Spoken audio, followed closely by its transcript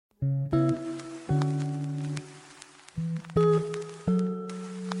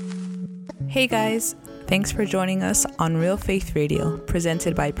Hey guys, thanks for joining us on Real Faith Radio,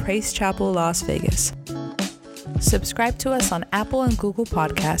 presented by Praise Chapel, Las Vegas. Subscribe to us on Apple and Google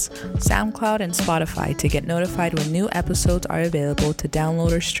Podcasts, SoundCloud, and Spotify to get notified when new episodes are available to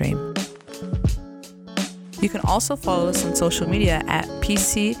download or stream. You can also follow us on social media at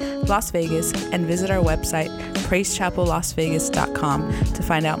PC Las Vegas and visit our website, praisechapellasvegas.com, to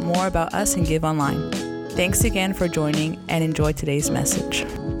find out more about us and give online. Thanks again for joining and enjoy today's message.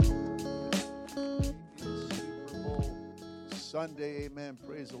 Sunday, amen.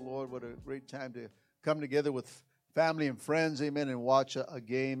 Praise the Lord. What a great time to come together with family and friends, amen, and watch a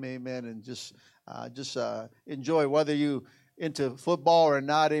game, amen, and just enjoy. Whether you into football or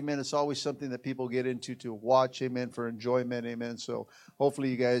not, amen, it's always something that people get into to watch, amen, for enjoyment, amen. So hopefully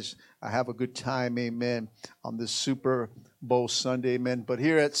you guys have a good time, amen, on this Super Bowl Sunday, amen. But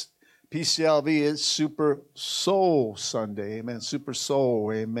here at PCLV, it's Super Soul Sunday, amen, Super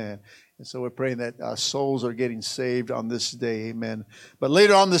Soul, amen. And so we're praying that souls are getting saved on this day, amen. But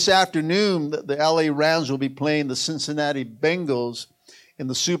later on this afternoon, the LA Rams will be playing the Cincinnati Bengals in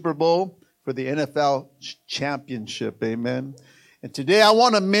the Super Bowl for the NFL championship, amen. And today I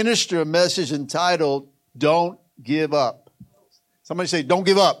want to minister a message entitled, Don't Give Up. Somebody say, don't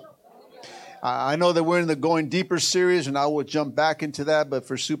give up. I know that we're in the Going Deeper series, and I will jump back into that. But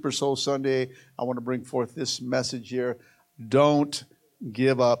for Super Soul Sunday, I want to bring forth this message here. Don't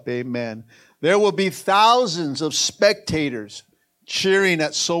give up, amen. There will be thousands of spectators cheering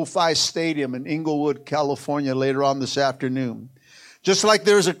at SoFi Stadium in Inglewood, California later on this afternoon. Just like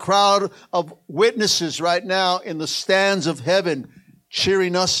there's a crowd of witnesses right now in the stands of heaven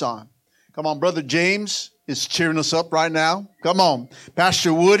cheering us on. Come on, Brother James is cheering us up right now. Come on.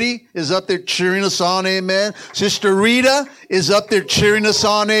 Pastor Woody is up there cheering us on, amen. Sister Rita is up there cheering us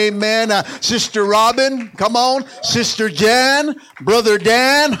on, amen. Sister Robin, come on. Sister Jan, Brother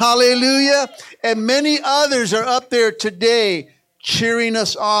Dan, hallelujah. And many others are up there today cheering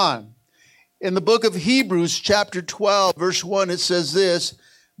us on. In the book of Hebrews, chapter 12, verse 1, it says this,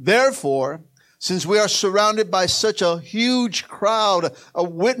 therefore, since we are surrounded by such a huge crowd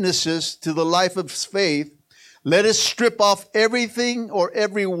of witnesses to the life of faith, let us strip off everything or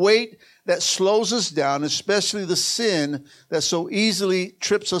every weight that slows us down, especially the sin that so easily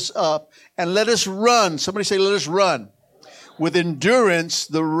trips us up, and let us run. Somebody say, let us run with endurance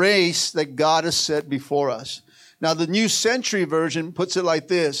the race that God has set before us. Now, the New Century Version puts it like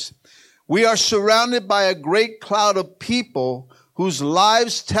this. We are surrounded by a great cloud of people whose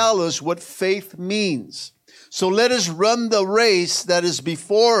lives tell us what faith means. So let us run the race that is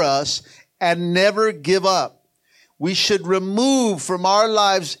before us and never give up. We should remove from our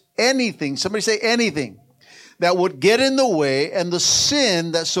lives anything, somebody say anything, that would get in the way and the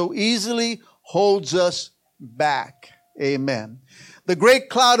sin that so easily holds us back. Amen. The great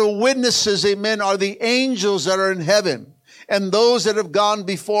cloud of witnesses, amen, are the angels that are in heaven and those that have gone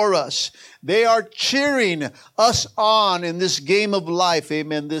before us. They are cheering us on in this game of life,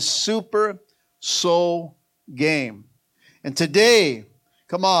 amen, this Super Soul game. And today,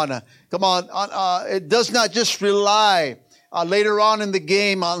 come on, it does not just rely later on in the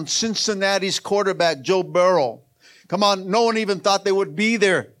game on Cincinnati's quarterback, Joe Burrow. Come on, no one even thought they would be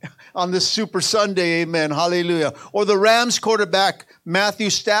there on this Super Sunday, amen, hallelujah. Or the Rams quarterback, Matthew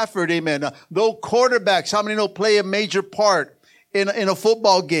Stafford, amen. Though quarterbacks, how many know play a major part in a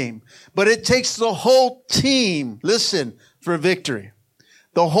football game? But it takes the whole team, listen, for victory.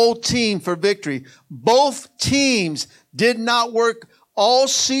 The whole team for victory. Both teams did not work all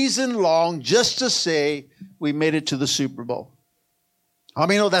season long just to say we made it to the Super Bowl. How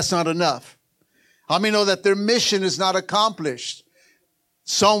many know that's not enough? How many know that their mission is not accomplished?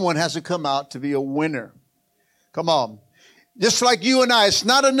 Someone has to come out to be a winner. Come on. Just like you and I, it's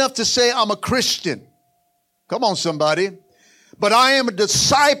not enough to say I'm a Christian. Come on, somebody. But I am a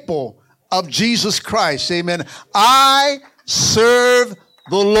disciple of Jesus Christ. Amen. I serve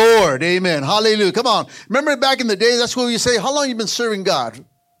the Lord. Amen. Hallelujah. Come on. Remember back in the day, that's what you say, how long have you been serving God?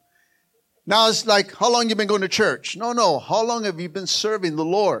 Now it's like, how long have you been going to church? No. How long have you been serving the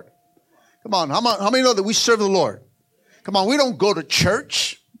Lord? Come on. How many know that we serve the Lord? Come on. We don't go to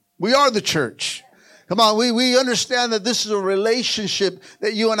church. We are the church. Come on, we understand that this is a relationship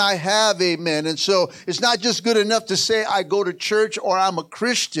that you and I have, amen. And so it's not just good enough to say I go to church or I'm a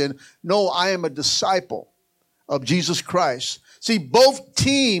Christian. No, I am a disciple of Jesus Christ. See, both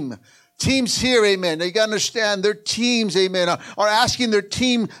teams here, amen, they got to understand their teams, amen, are asking their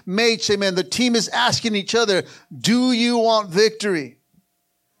teammates, amen. The team is asking each other, do you want victory?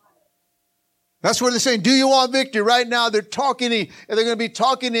 That's what they're saying. Do you want victory? Right now, they're talking, and they're going to be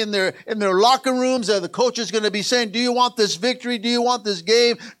talking in their locker rooms. The coach is going to be saying, do you want this victory? Do you want this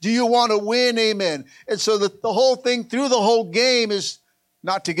game? Do you want to win? Amen. And so the whole thing through the whole game is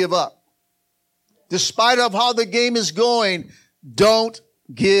not to give up. Despite of how the game is going, don't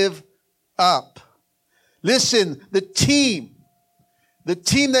give up. Listen, the team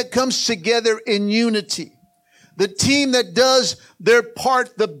that comes together in unity, the team that does their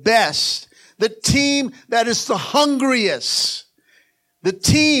part the best, the team that is the hungriest, the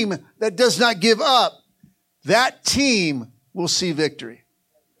team that does not give up, that team will see victory.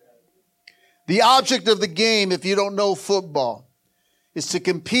 The object of the game, if you don't know football, is to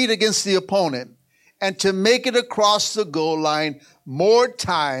compete against the opponent and to make it across the goal line more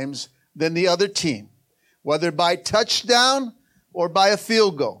times than the other team, whether by touchdown or by a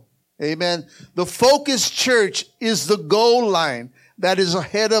field goal. Amen. The focused church is the goal line that is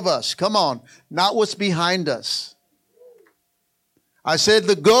ahead of us. Come on, not what's behind us. I said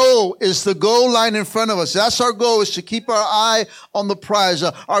the goal is the goal line in front of us. That's our goal, is to keep our eye on the prize.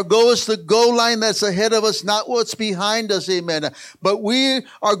 Our goal is the goal line that's ahead of us, not what's behind us. Amen. But we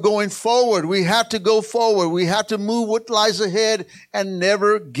are going forward. We have to go forward. We have to move what lies ahead and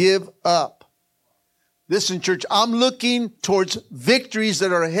never give up. Listen, church, I'm looking towards victories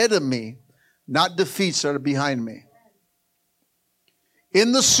that are ahead of me, not defeats that are behind me.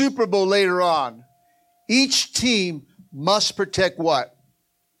 In the Super Bowl later on, each team must protect what?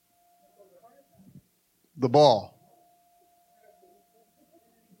 The ball.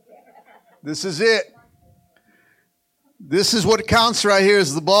 This is it. This is what counts right here,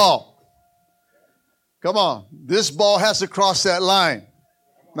 is the ball. Come on. This ball has to cross that line.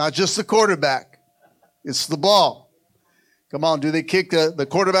 Not just the quarterback. It's the ball. Come on. Do they kick the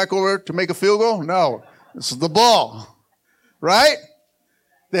quarterback over to make a field goal? No. It's the ball. Right?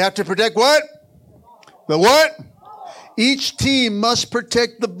 They have to protect what? The what? Each team must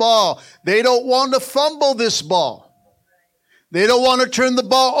protect the ball. They don't want to fumble this ball. They don't want to turn the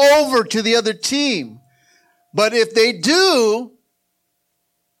ball over to the other team. But if they do,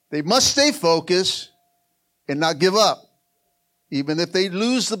 they must stay focused and not give up, even if they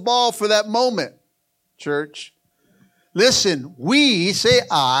lose the ball for that moment, church. Listen, we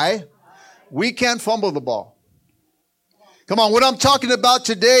can't fumble the ball. Come on, what I'm talking about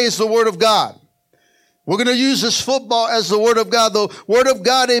today is the Word of God. We're going to use this football as the Word of God. The Word of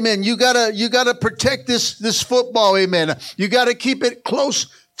God, amen. You gotta protect this football, amen. You gotta keep it close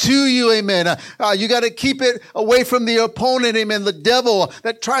to you, amen. You gotta keep it away from the opponent, amen. The devil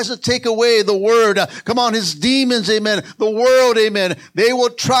that tries to take away the Word. Come on, his demons, amen. The world, amen. They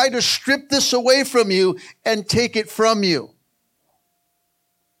will try to strip this away from you and take it from you.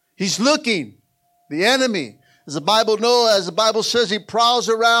 He's looking, the enemy. As the Bible says, he prowls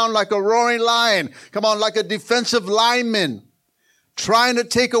around like a roaring lion. Come on, like a defensive lineman, trying to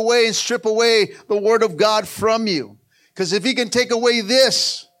take away and strip away the Word of God from you. Because if he can take away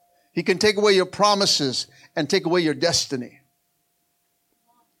this, he can take away your promises and take away your destiny.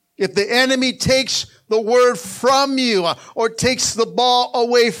 If the enemy takes the Word from you or takes the ball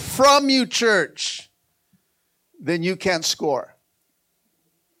away from you, church, then you can't score.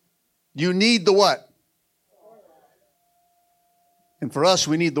 You need the what? And for us,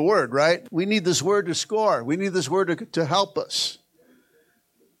 we need the Word, right? We need this Word to score. We need this Word to help us.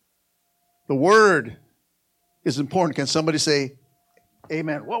 The Word is important. Can somebody say,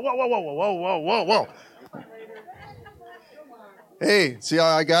 amen? Whoa, whoa, whoa, whoa, whoa, whoa, whoa, whoa. Hey, see how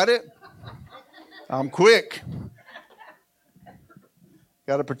I got it? I'm quick.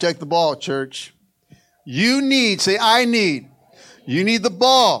 Got to protect the ball, church. You need the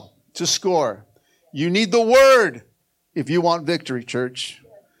ball to score. You need the Word. If you want victory, church,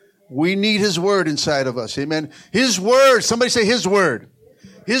 we need His Word inside of us. Amen. His Word. Somebody say His Word.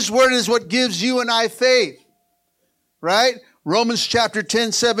 His Word is what gives you and I faith. Right? Romans chapter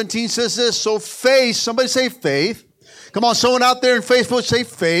 10:17 says this. So faith, somebody say faith. Come on, someone out there in Facebook say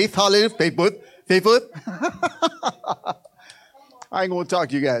faith. Hallelujah. Faith. I ain't going to talk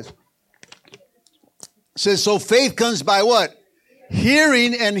to you guys. It says, so faith comes by what?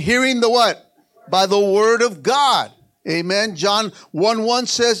 Hearing, and hearing the what? By the Word of God. Amen. John 1:1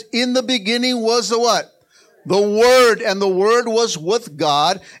 says, in the beginning was the what? The Word, and the Word was with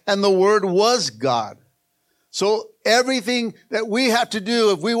God, and the Word was God. So everything that we have to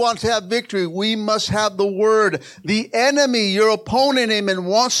do, if we want to have victory, we must have the Word. The enemy, your opponent, amen,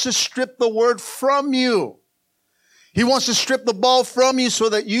 wants to strip the Word from you. He wants to strip the ball from you so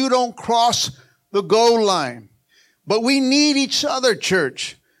that you don't cross the goal line. But we need each other,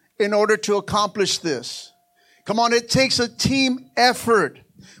 church, in order to accomplish this. Come on, it takes a team effort.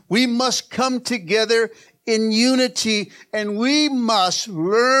 We must come together in unity, and we must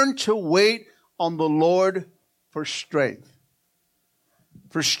learn to wait on the Lord for strength,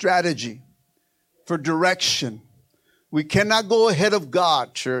 for strategy, for direction. We cannot go ahead of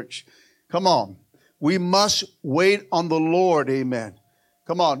God, church. Come on. We must wait on the Lord. Amen.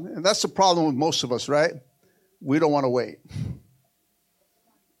 Come on. And that's the problem with most of us, right? We don't want to wait.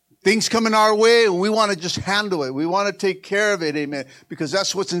 Things coming our way, and we want to just handle it. We want to take care of it, amen, because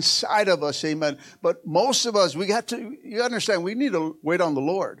that's what's inside of us, amen. But most of us, you understand, we need to wait on the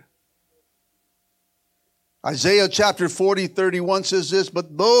Lord. Isaiah chapter 40:31 says this,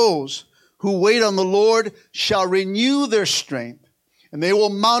 but those who wait on the Lord shall renew their strength, and they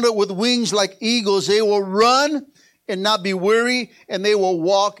will mount up with wings like eagles. They will run and not be weary, and they will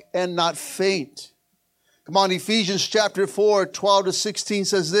walk and not faint. Come on, Ephesians chapter 4:12-16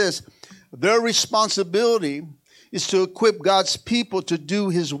 says this, their responsibility is to equip God's people to do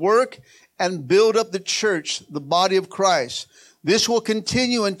his work and build up the church, the body of Christ. This will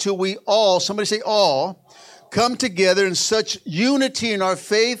continue until we all, somebody say all, come together in such unity in our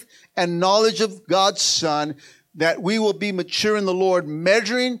faith and knowledge of God's Son that we will be mature in the Lord,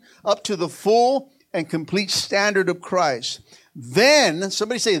 measuring up to the full and complete standard of Christ. Then,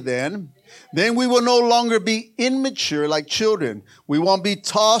 somebody say then we will no longer be immature like children. We won't be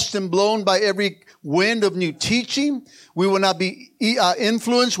tossed and blown by every wind of new teaching. We will not be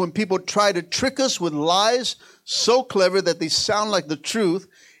influenced when people try to trick us with lies so clever that they sound like the truth.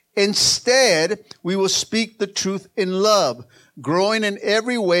 Instead, we will speak the truth in love, growing in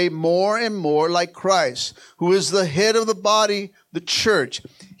every way more and more like Christ, who is the head of the body, the church.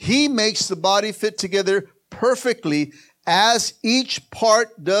 He makes the body fit together perfectly as each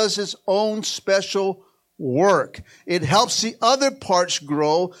part does its own special work. It helps the other parts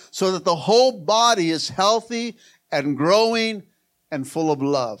grow so that the whole body is healthy and growing and full of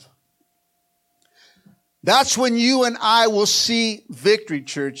love. That's when you and I will see victory,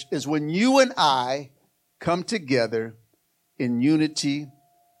 church, is when you and I come together in unity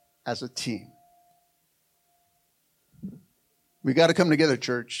as a team. We got to come together,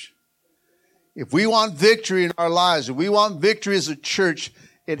 church. If we want victory in our lives, if we want victory as a church,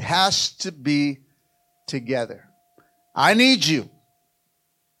 it has to be together. I need you,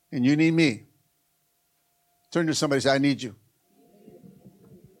 and you need me. Turn to somebody and say, I need you.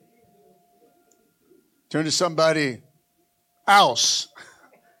 Turn to somebody else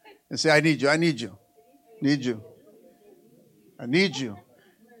and say, I need you, I need you, need you. I need you.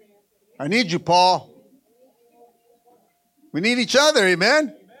 I need you, Paul. We need each other,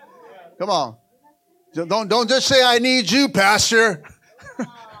 amen? Come on. Don't just say, I need you, Pastor.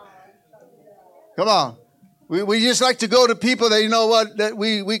 Come on. We just like to go to people that, you know what, that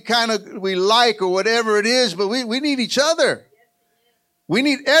we like or whatever it is, but we need each other. We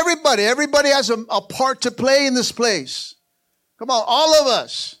need everybody. Everybody has a part to play in this place. Come on, all of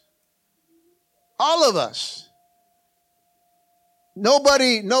us. All of us.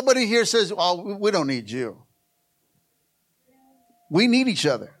 Nobody here says, oh, we don't need you. We need each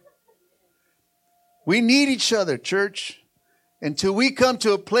other. We need each other, church, until we come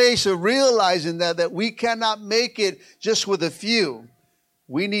to a place of realizing that we cannot make it just with a few.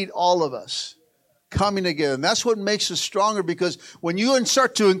 We need all of us coming together. And that's what makes us stronger, because when you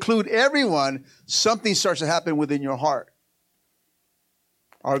start to include everyone, something starts to happen within your heart.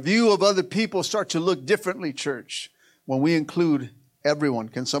 Our view of other people start to look differently, church, when we include everyone.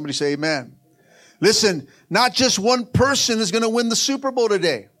 Can somebody say amen? Listen, not just one person is going to win the Super Bowl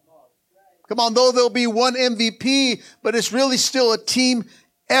today. Come on, though there'll be one MVP, but it's really still a team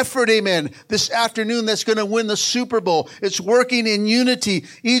effort, amen. This afternoon that's going to win the Super Bowl. It's working in unity.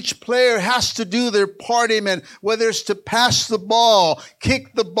 Each player has to do their part, amen. Whether it's to pass the ball,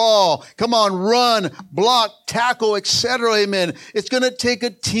 kick the ball, come on, run, block, tackle, etc., amen. It's going to take a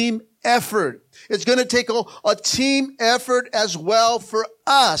team effort. It's going to take a team effort as well for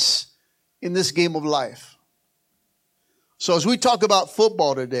us in this game of life. So as we talk about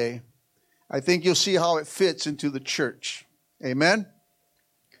football today, I think you'll see how it fits into the church. Amen?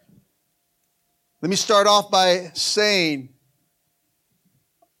 Let me start off by saying,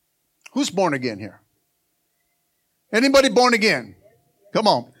 who's born again here? Anybody born again? Come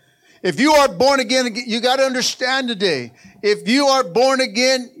on. If you are born again, you got to understand today, if you are born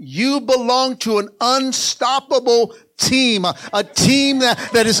again, you belong to an unstoppable team, a team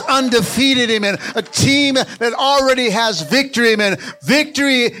that is undefeated, amen. A team that already has victory, amen.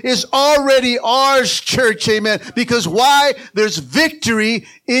 Victory is already ours, church, amen. Because why? There's victory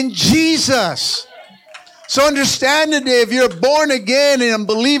in Jesus. So understand today, if you're born again and a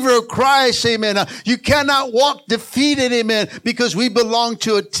believer of Christ, amen, you cannot walk defeated, amen, because we belong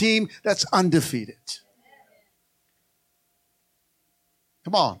to a team that's undefeated.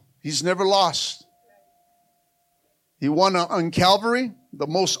 Come on. He's never lost. He won on Calvary, the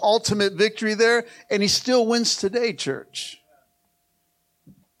most ultimate victory there, and he still wins today, church.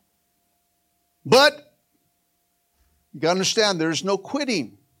 But you got to understand, there's no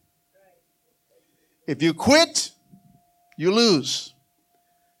quitting. If you quit, you lose.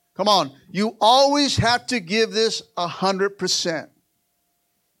 Come on. You always have to give this 100%.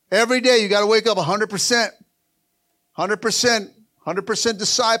 Every day you got to wake up 100%. 100%. 100%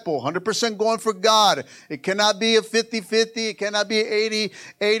 disciple, 100% going for God. It cannot be a 50-50. It cannot be 80-20.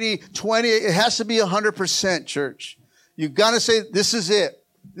 It has to be 100%, church. You've got to say, this is it.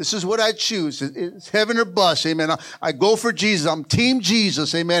 This is what I choose. It's heaven or bust, amen. I go for Jesus. I'm team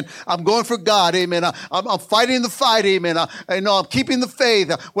Jesus, amen. I'm going for God, amen. I'm fighting the fight, amen. I'm keeping the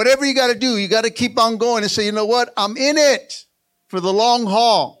faith. Whatever you got to do, you got to keep on going and say, you know what? I'm in it for the long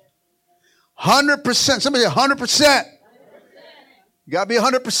haul. 100%. Somebody say 100%. You got to be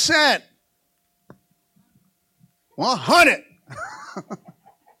 100%. 100.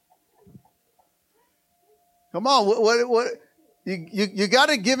 Come on. What? You got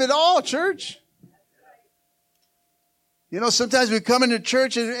to give it all, church. You know, sometimes we come into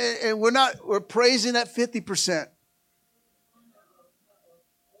church and we're praising at 50%.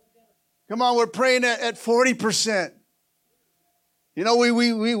 Come on, we're praying at 40%. You know,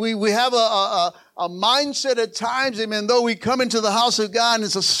 we have a mindset at times, amen, though we come into the house of God and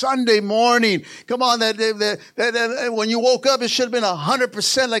it's a Sunday morning. Come on, that when you woke up, it should have been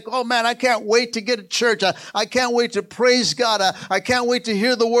 100%. Like, oh man, I can't wait to get to church. I can't wait to praise God. I can't wait to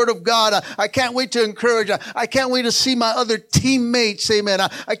hear the word of God. I can't wait to encourage. I can't wait to see my other teammates, amen.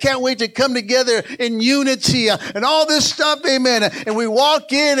 I can't wait to come together in unity and all this stuff, amen. And we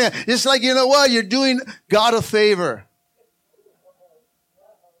walk in and it's like, you know what? You're doing God a favor.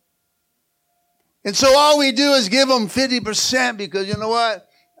 And so all we do is give them 50% because you know what?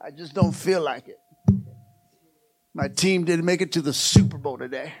 I just don't feel like it. My team didn't make it to the Super Bowl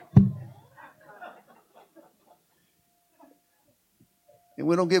today. And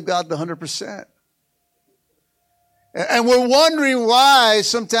we don't give God the 100%. And we're wondering why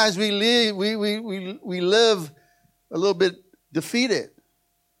sometimes we live a little bit defeated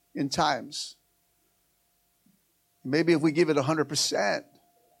in times. Maybe if we give it 100%.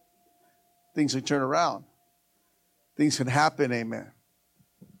 Things can turn around. Things can happen, amen.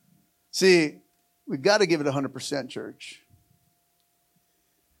 See, we've got to give it 100%, church.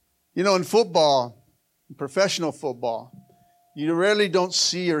 You know, in football, in professional football, you rarely don't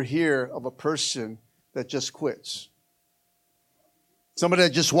see or hear of a person that just quits. Somebody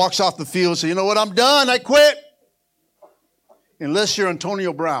that just walks off the field and says, you know what, I'm done, I quit. Unless you're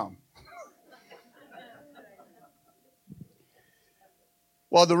Antonio Brown.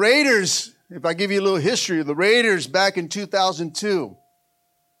 Well, the Raiders, if I give you a little history of the Raiders back in 2002,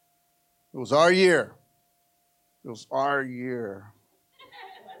 it was our year. It was our year.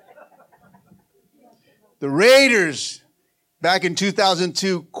 The Raiders back in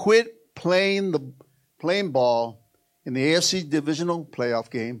 2002 quit playing ball in the AFC divisional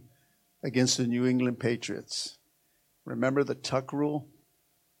playoff game against the New England Patriots. Remember the tuck rule?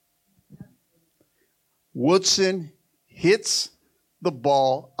 Woodson hits the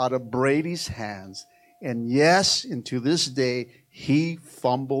ball out of Brady's hands. And yes, and to this day, he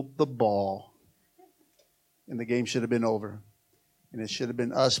fumbled the ball. And the game should have been over. And it should have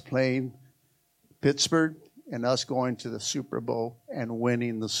been us playing Pittsburgh and us going to the Super Bowl and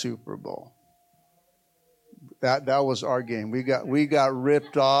winning the Super Bowl. That was our game. We got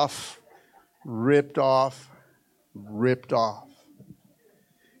ripped off. Come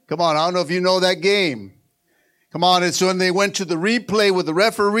on, I don't know if you know that game. Come on, it's when they went to the replay with the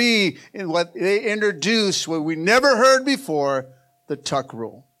referee and what they introduced, what we never heard before, the tuck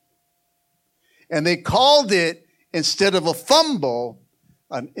rule. And they called it, instead of a fumble,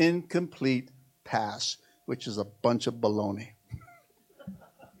 an incomplete pass, which is a bunch of baloney.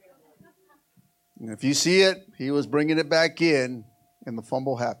 And if you see it, he was bringing it back in, and the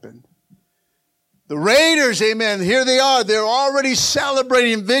fumble happened. The Raiders, amen, here they are. They're already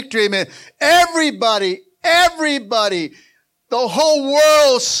celebrating victory, amen. Everybody, the whole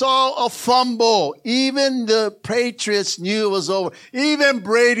world saw a fumble. Even the Patriots knew it was over. Even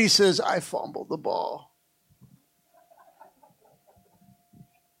Brady says, I fumbled the ball.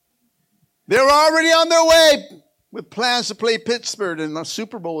 They were already on their way with plans to play Pittsburgh, and the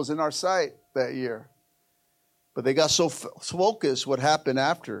Super Bowl was in our sight that year. But they got so focused what happened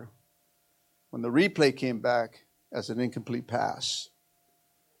after. when the replay came back as an incomplete pass.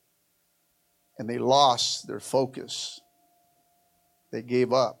 And they lost their focus. They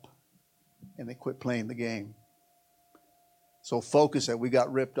gave up. And they quit playing the game. So focused that we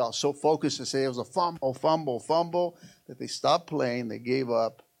got ripped off. So focused to say it was a fumble, that they stopped playing, they gave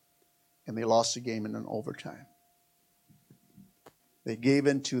up, and they lost the game in an overtime. They gave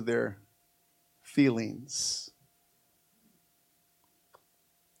in to their feelings.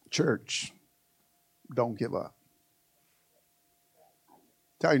 Church, don't give up.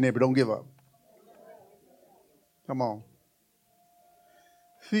 Tell your neighbor, don't give up. Come on.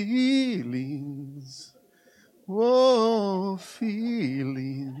 Feelings. Whoa,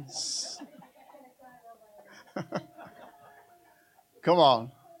 feelings. Come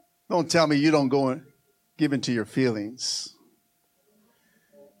on. Don't tell me you don't go and give into your feelings.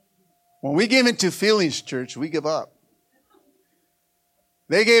 When we give into feelings, church, we give up.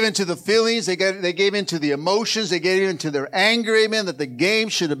 They gave into the feelings. They gave into the emotions. They gave into their anger, amen, that the game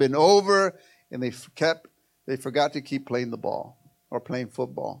should have been over. And they forgot to keep playing the ball or playing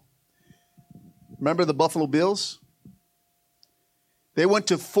football. Remember the Buffalo Bills? They went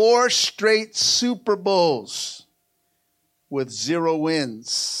to 4 straight Super Bowls with 0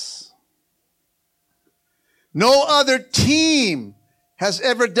 wins. No other team has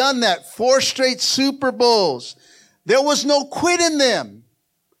ever done that. 4 straight Super Bowls. There was no quit in them.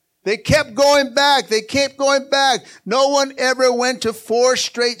 They kept going back. They kept going back. No one ever went to 4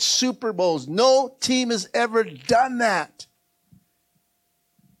 straight Super Bowls. No team has ever done that.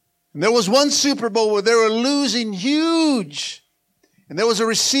 And there was one Super Bowl where they were losing huge. And there was a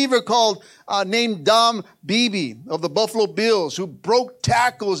receiver named Don Beebe of the Buffalo Bills who broke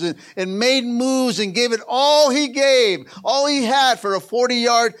tackles and made moves and gave it all he had for a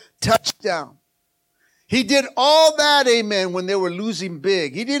 40-yard touchdown. He did all that, amen, when they were losing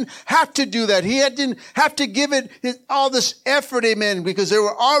big. He didn't have to do that. He didn't have to give it all this effort, amen, because they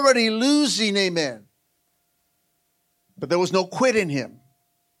were already losing, amen. But there was no quit in him.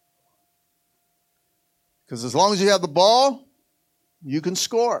 Because as long as you have the ball, you can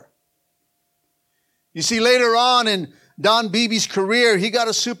score. You see, later on in Don Beebe's career, he got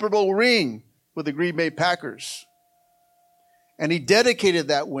a Super Bowl ring with the Green Bay Packers. And he dedicated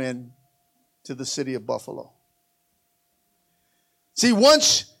that win to the city of Buffalo. See,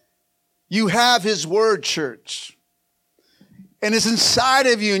 once you have his word, church, and it's inside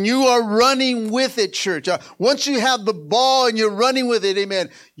of you, and you are running with it, church. Once you have the ball and you're running with it, amen,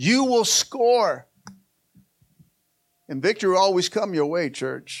 you will score. And victory will always come your way,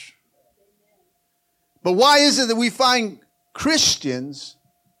 church. But why is it that we find Christians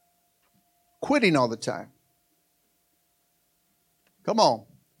quitting all the time? Come on.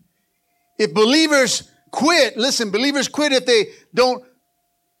 If believers quit, listen, believers quit if they don't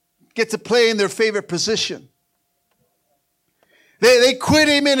get to play in their favorite position. They quit,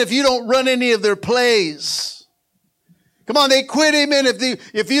 amen, if you don't run any of their plays. Come on, they quit, amen,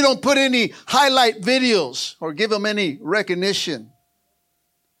 if you don't put any highlight videos or give them any recognition.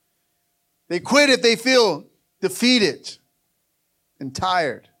 They quit if they feel defeated and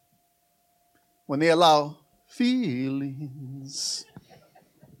tired. When they allow feelings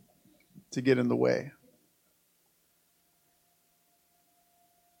to get in the way.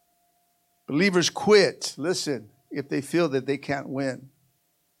 Believers quit, listen, if they feel that they can't win.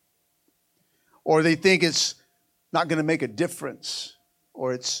 Or they think it's not going to make a difference,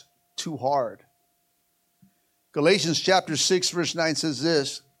 or it's too hard. Galatians chapter 6, verse 9 says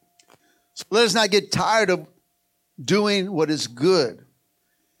this, so let us not get tired of doing what is good.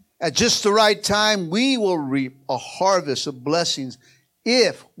 At just the right time, we will reap a harvest of blessings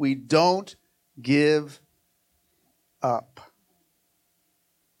if we don't give up.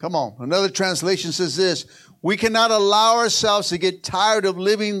 Come on. Another translation says this, we cannot allow ourselves to get tired of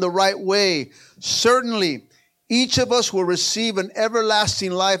living the right way. Certainly, each of us will receive an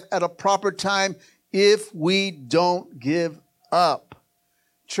everlasting life at a proper time if we don't give up.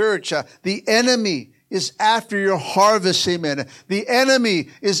 Church, the enemy is after your harvest, amen. The enemy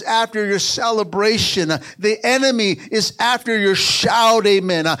is after your celebration. The enemy is after your shout,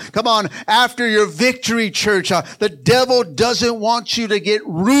 amen. Come on, after your victory, church. The devil doesn't want you to get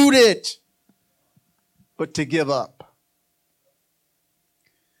rooted, but to give up.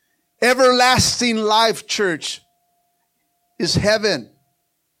 Everlasting life, church, is heaven.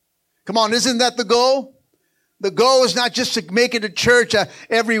 Come on, isn't that the goal? The goal is not just to make it to church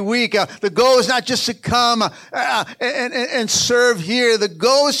every week. The goal is not just to come and serve here. The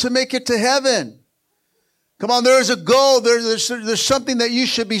goal is to make it to heaven. Come on, there is a goal. There's something that you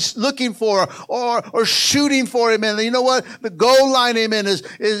should be looking for or shooting for, amen. And you know what? The goal line, amen,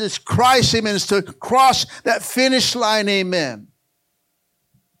 is Christ, amen, is to cross that finish line, amen.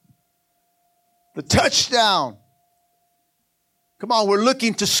 The touchdown. Come on, we're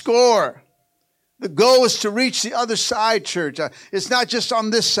looking to score. The goal is to reach the other side, church. It's not just on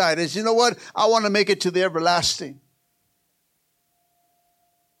this side. It's, you know what? I want to make it to the everlasting.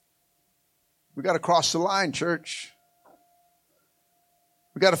 We got to cross the line, church.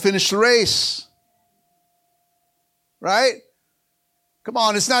 We got to finish the race. Right? Come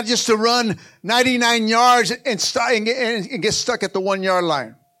on, it's not just to run 99 yards and get stuck at the 1 yard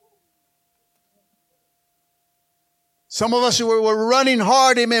line. Some of us, we're running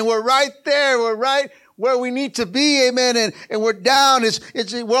hard, amen. We're right there. We're right where we need to be, amen. And we're down.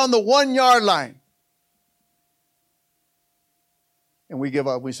 We're on the 1 yard line. And we give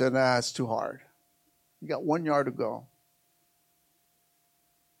up. We said, nah, it's too hard. You got 1 yard to go.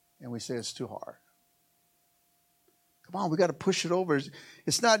 And we say it's too hard. Come on, we got to push it over.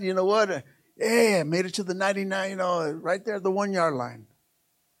 It's not, you know what? Hey, I made it to the 99, right there at the 1 yard line.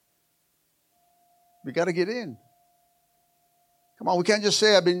 We got to get in. Come on, we can't just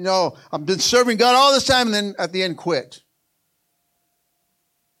say, I've been serving God all this time and then at the end quit.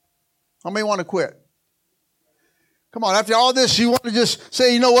 How many want to quit? Come on, after all this, you want to just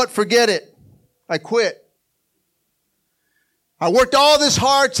say, you know what, forget it. I quit. I worked all this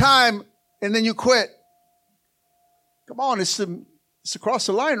hard time and then you quit. Come on, it's to cross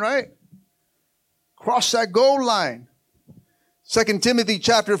the line, right? Cross that goal line. 2 Timothy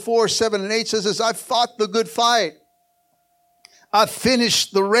chapter 4, 7 and 8 says this, I've fought the good fight. I've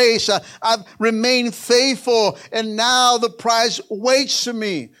finished the race. I've remained faithful. And now the prize waits for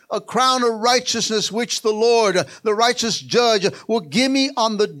me. A crown of righteousness, which the Lord, the righteous judge, will give me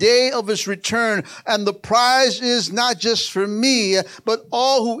on the day of his return. And the prize is not just for me, but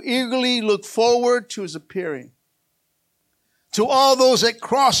all who eagerly look forward to his appearing. To all those that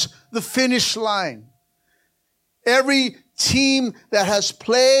cross the finish line. Every team that has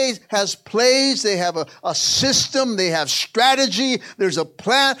plays. They have a system. They have strategy. There's a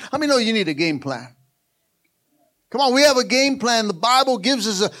plan. How many know you need a game plan? Come on, we have a game plan. The Bible gives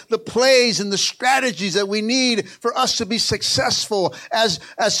us the plays and the strategies that we need for us to be successful as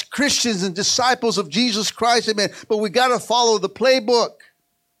Christians and disciples of Jesus Christ. Amen. But we got to follow the playbook.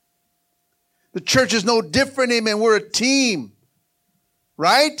 The church is no different. Amen. We're a team.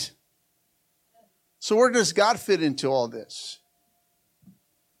 Right? So where does God fit into all this?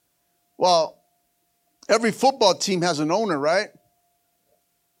 Well, every football team has an owner, right?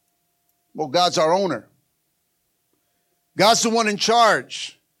 Well, God's our owner. God's the one in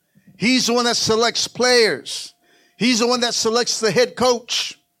charge. He's the one that selects players. He's the one that selects the head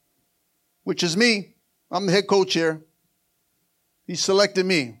coach, which is me. I'm the head coach here. He selected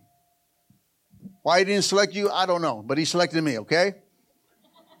me. Why he didn't select you, I don't know, but he selected me, okay?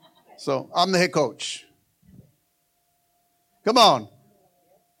 So I'm the head coach. Come on.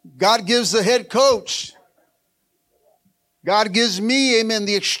 God gives the head coach. God gives me, amen,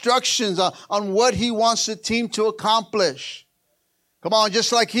 the instructions on what he wants the team to accomplish. Come on,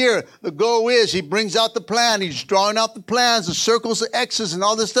 just like here, the goal is he brings out the plan. He's drawing out the plans, the circles, the X's, and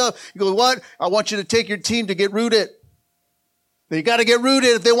all this stuff. He goes, what? I want you to take your team to get rooted. They got to get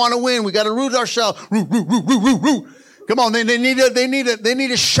rooted if they want to win. We got to root ourselves. Root, root, root, root, root, root. Come on, they need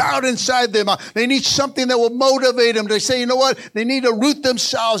a shout inside them. They need something that will motivate them. They say, you know what? They need to root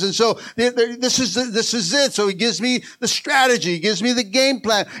themselves. And so this is it. So he gives me the strategy. He gives me the game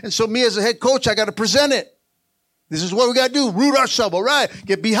plan. And so me as a head coach, I got to present it. This is what we got to do. Root ourselves. All right.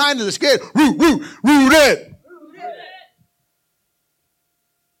 Get behind it. Let's get root it.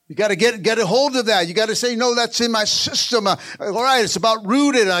 You got to get a hold of that. You got to say, no, that's in my system. All right, it's about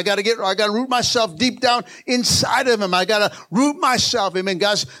rooted. I got to root myself deep down inside of him. I got to root myself. Amen.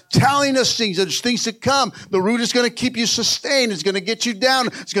 God's telling us things. There's things to come. The root is going to keep you sustained. It's going to get you down.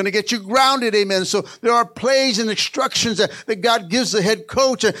 It's going to get you grounded. Amen. So there are plays and instructions that God gives the head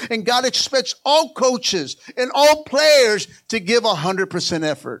coach, and God expects all coaches and all players to give 100%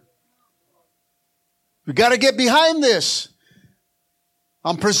 effort. We got to get behind this.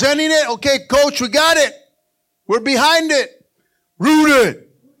 I'm presenting it. Okay, coach, we got it. We're behind it. Rooted.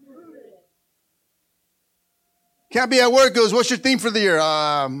 Can't be at work. Goes, what's your theme for the year?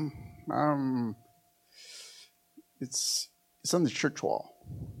 It's on the church wall.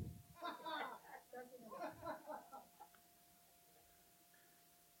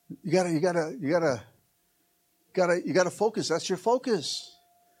 You gotta focus. That's your focus.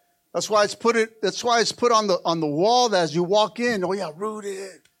 That's why it's put on the wall as you walk in. Oh yeah,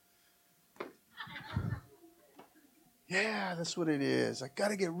 rooted. Yeah, that's what it is. I got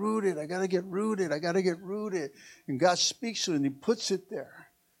to get rooted. I got to get rooted. I got to get rooted. And God speaks to it and He puts it there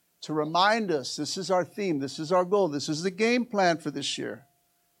to remind us this is our theme. This is our goal. This is the game plan for this year.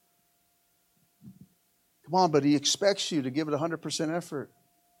 Come on, but He expects you to give it 100% effort.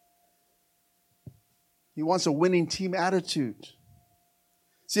 He wants a winning team attitude.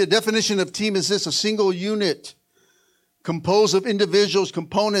 See, a definition of team is this: a single unit composed of individuals,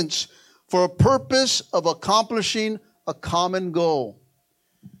 components for a purpose of accomplishing a common goal.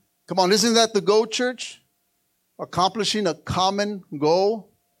 Come on, isn't that the goal, church? Accomplishing a common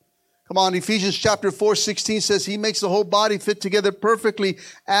goal. Come on, Ephesians chapter 4:16 says He makes the whole body fit together perfectly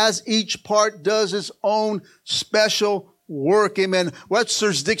as each part does its own special work. Amen.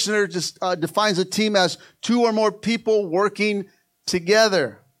 Webster's dictionary just defines a team as two or more people working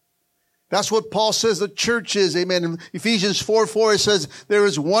together. That's what Paul says the church is. Amen. In Ephesians 4:4, it says, there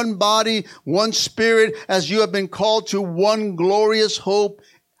is one body, one spirit, as you have been called to one glorious hope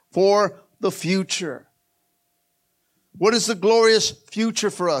for the future. What is the glorious future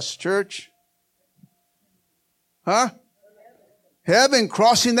for us, church? Huh? Heaven,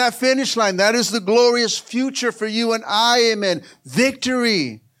 crossing that finish line. That is the glorious future for you and I. Amen.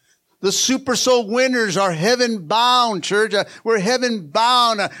 Victory. The super soul winners are heaven bound, church. We're heaven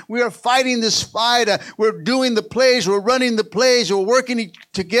bound. We are fighting this fight. We're doing the plays. We're running the plays. We're working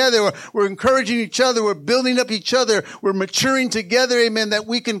together. We're encouraging each other. We're building up each other. We're maturing together, amen, that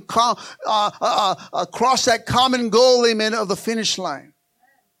we can cross that common goal, amen, of the finish line.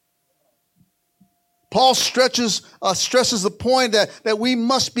 Paul stresses the point that we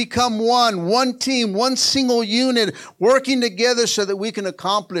must become one team, one single unit, working together so that we can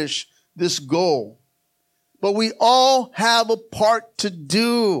accomplish this goal. But we all have a part to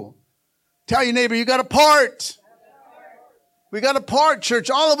do. Tell your neighbor, you got a part. We got a part, church.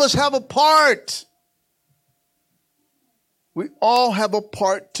 All of us have a part. We all have a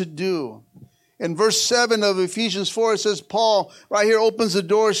part to do. In verse 7 of Ephesians 4, it says, Paul right here opens the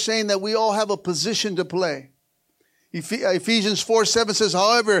door saying that we all have a position to play. Ephesians 4:7 says,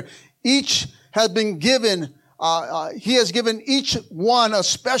 however, each has been given, he has given each one a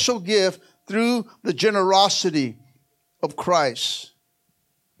special gift through the generosity of Christ.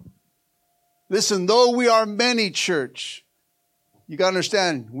 Listen, though we are many, church, you got to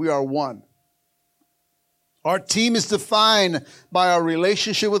understand, we are one. Our team is defined by our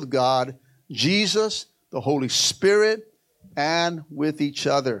relationship with God, Jesus, the Holy Spirit, and with each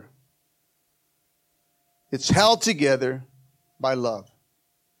other. It's held together by love.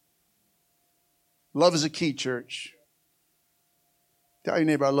 Love is a key, church. Tell your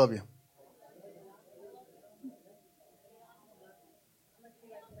neighbor, I love you.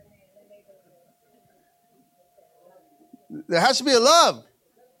 There has to be a love.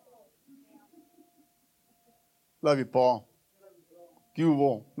 Love you, Paul. You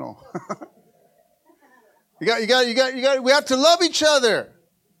won't. No. We have to love each other.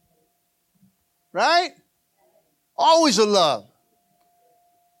 Right? Always a love.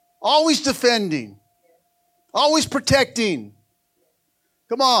 Always defending. Always protecting.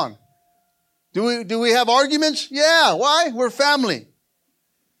 Come on. Do we have arguments? Yeah. Why? We're family.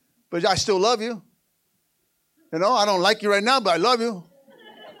 But I still love you. You know, I don't like you right now, but I love you.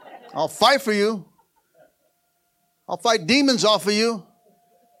 I'll fight for you. I'll fight demons off of you.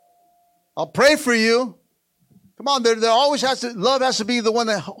 I'll pray for you. Come on, there always love has to be the one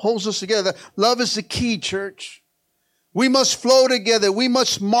that holds us together. Love is the key, church. We must flow together. We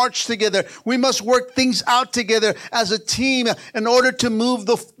must march together. We must work things out together as a team in order to move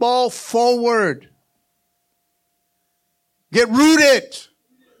the ball forward. Get rooted.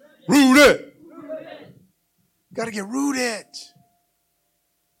 Rooted. Got to get rooted.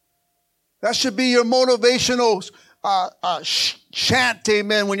 That should be your motivational chant,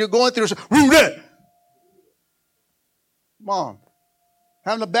 amen, when you're going through rooted. Come on.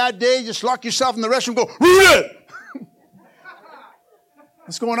 Having a bad day, just lock yourself in the restroom and go, rooted.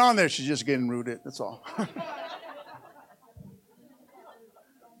 What's going on there? She's just getting rooted. That's all.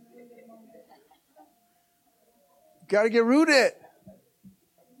 Got to get rooted.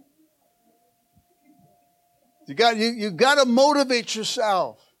 You got to motivate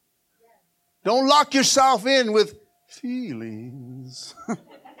yourself. Don't lock yourself in with feelings.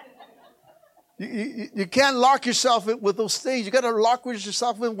 You can't lock yourself in with those things. You got to lock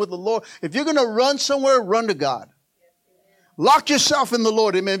yourself in with the Lord. If you're going to run somewhere, run to God. Lock yourself in the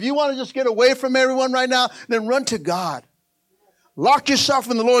Lord. Amen. If you want to just get away from everyone right now, then run to God. Lock yourself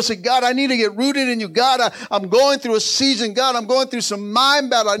in the Lord and say, God, I need to get rooted in you. God, I'm going through a season. God, I'm going through some mind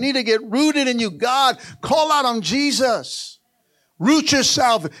battle. I need to get rooted in you. God, call out on Jesus. Root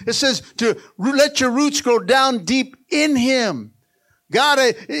yourself. It says to let your roots go down deep in him. God,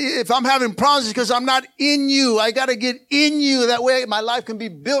 if I'm having problems, it's because I'm not in you. I got to get in you. That way my life can be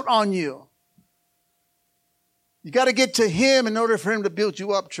built on you. You got to get to him in order for him to build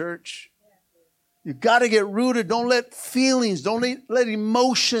you up, church. You got to get rooted. Don't let feelings, don't let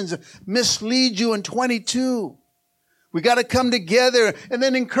emotions mislead you in 22. We got to come together and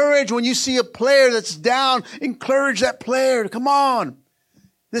then encourage when you see a player that's down, encourage that player. Come on.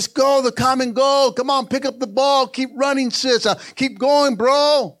 Let's go, the common goal. Come on, pick up the ball. Keep running, sis. Keep going,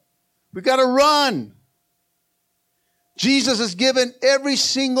 bro. We got to run. Jesus has given every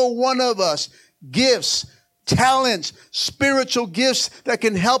single one of us gifts, talents, spiritual gifts that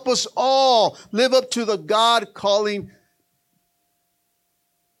can help us all live up to the God calling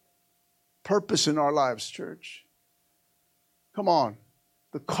purpose in our lives, church. Come on.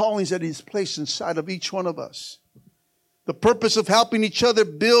 The callings that he's placed inside of each one of us. The purpose of helping each other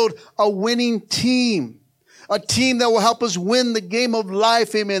build a winning team. A team that will help us win the game of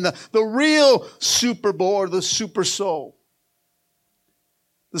life, amen. The real Super Bowl or the Super Soul.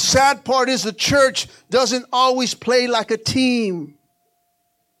 The sad part is the church doesn't always play like a team.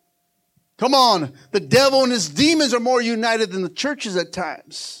 Come on. The devil and his demons are more united than the churches at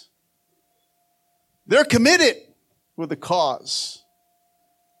times. They're committed with the cause.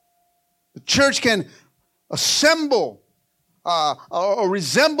 The church can assemble or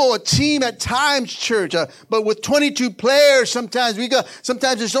resemble a team at times, church. But with 22 players, sometimes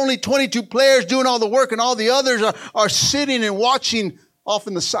there's only 22 players doing all the work and all the others are sitting and watching off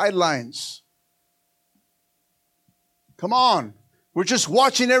in the sidelines. Come on. We're just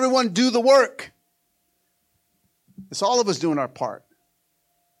watching everyone do the work. It's all of us doing our part.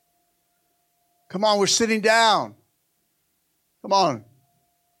 Come on, we're sitting down. Come on.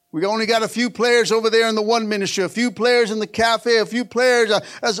 We only got a few players over there in the one ministry, a few players in the cafe, a few players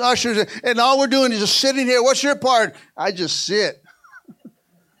as ushers, and all we're doing is just sitting here. What's your part? I just sit.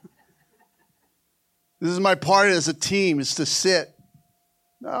 This is my part as a team, is to sit.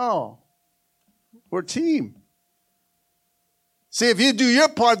 No. We're a team. See, if you do your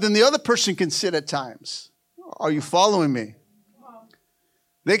part, then the other person can sit at times. Are you following me?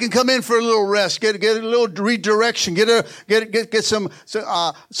 They can come in for a little rest, get a little redirection, get some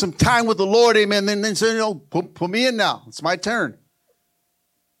time with the Lord, amen. Then say, put me in now. It's my turn.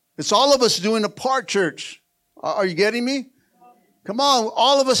 It's all of us doing a part, church. Are you getting me? Come on,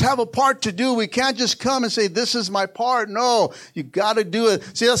 all of us have a part to do. We can't just come and say, this is my part. No, you got to do it.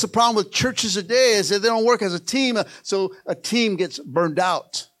 See, that's the problem with churches today is that they don't work as a team, so a team gets burned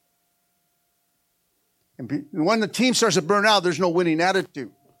out. And when the team starts to burn out, there's no winning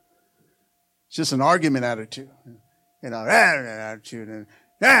attitude. It's just an argument attitude. Attitude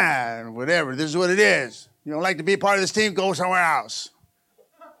and whatever. This is what it is. You don't like to be a part of this team, go somewhere else.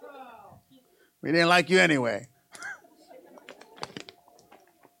 We didn't like you anyway.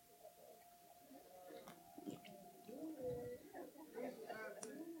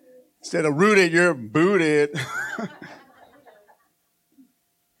 Instead of rooted, you're booted.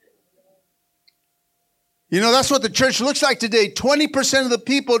 You know, that's what the church looks like today. 20% of the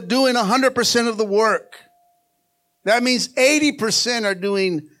people doing 100% of the work. That means 80% are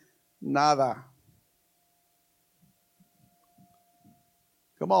doing nada.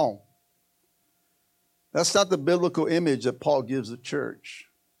 Come on. That's not the biblical image that Paul gives the church.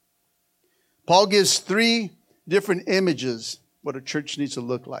 Paul gives 3 different images what a church needs to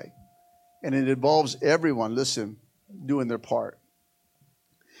look like. And it involves everyone, listen, doing their part.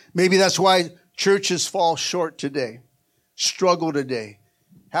 Maybe that's why churches fall short today, struggle today,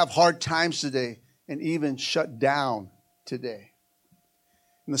 have hard times today, and even shut down today.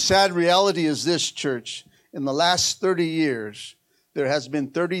 And the sad reality is this, church. In the last 30 years, there has been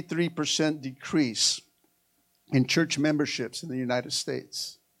 33% decrease in church memberships in the United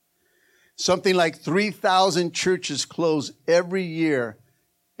States. Something like 3,000 churches close every year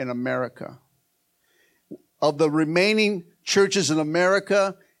in America. Of the remaining churches in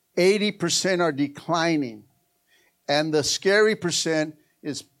America, 80% are declining. And the scary percent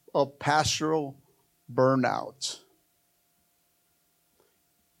is of pastoral burnout.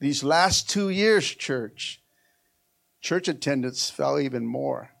 These last 2 years, church attendance fell even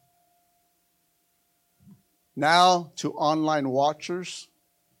more. Now to online watchers,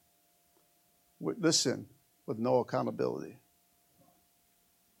 listen, with no accountability.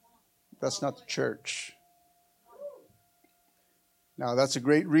 That's not the church. Now, that's a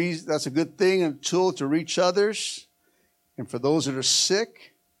great reason. That's a good thing and tool to reach others. And for those that are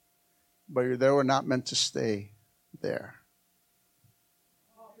sick, but they were not meant to stay there.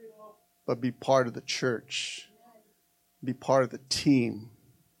 But be part of the church. Be part of the team.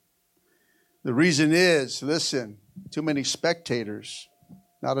 The reason is, listen, too many spectators,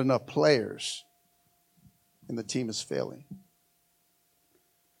 not enough players, and the team is failing.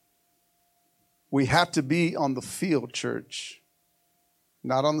 We have to be on the field, church,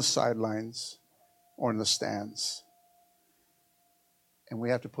 not on the sidelines or in the stands. And we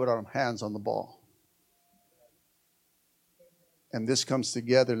have to put our hands on the ball. And this comes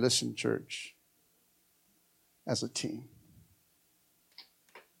together, listen, church, as a team.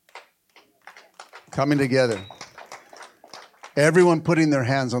 Coming together. Everyone putting their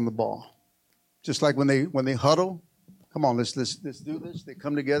hands on the ball. Just like when they huddle. Come on, let's do this. They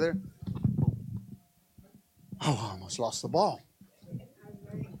come together. Oh, I almost lost the ball.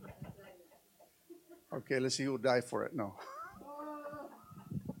 Okay, let's see who will die for it. No.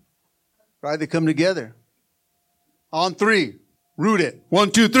 Right, they come together. On 3. Root it.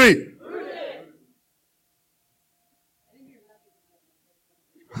 1, 2, 3. Root it.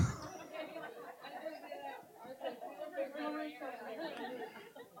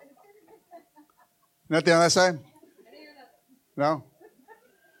 Nothing on that side? No?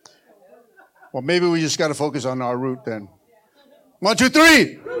 Well, maybe we just got to focus on our root then. 1, 2,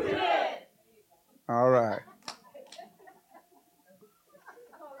 3. Root it. All right.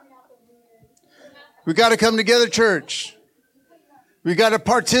 We got to come together, church. We got to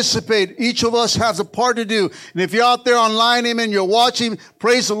participate. Each of us has a part to do. And if you're out there online, amen, you're watching,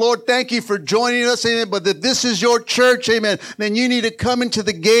 praise the Lord. Thank you for joining us, amen. But if this is your church, amen, then you need to come into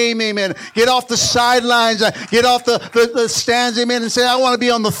the game, amen. Get off the sidelines, get off the stands, amen, and say, I want to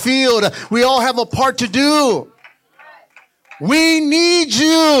be on the field. We all have a part to do. We need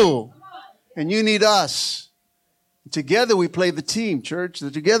you. And you need us. Together we play the team, church.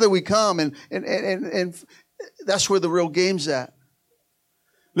 Together we come, and that's where the real game's at.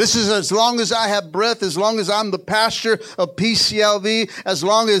 This is as long as I have breath, as long as I'm the pastor of PCLV, as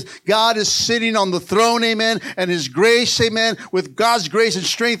long as God is sitting on the throne, amen, and His grace, amen, with God's grace and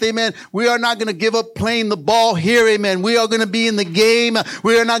strength, amen, we are not going to give up playing the ball here, amen. We are going to be in the game.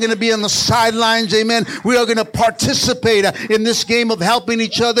 We are not going to be on the sidelines, amen. We are going to participate in this game of helping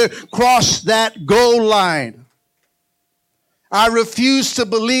each other cross that goal line. I refuse to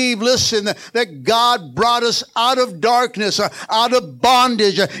believe, listen, that God brought us out of darkness, out of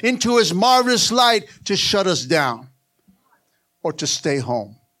bondage, into His marvelous light to shut us down or to stay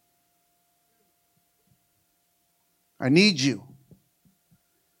home. I need you.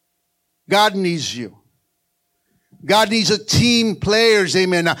 God needs you. God needs a team players,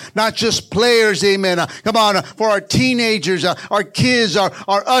 amen. Not just players, amen. Come on, for our teenagers, our kids, our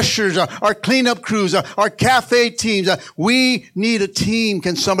ushers, our cleanup crews, our cafe teams. We need a team.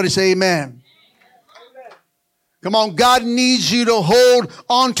 Can somebody say amen? Come on, God needs you to hold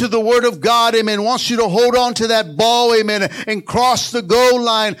on to the Word of God, amen. Wants you to hold on to that ball, amen, and cross the goal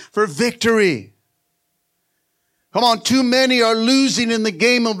line for victory. Come on, too many are losing in the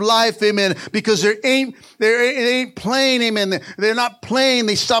game of life, amen, because they ain't playing, amen. They're not playing,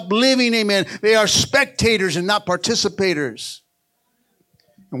 they stop living, amen. They are spectators and not participators.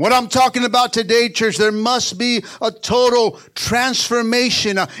 And what I'm talking about today, church, there must be a total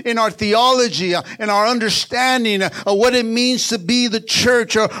transformation in our theology and our understanding of what it means to be the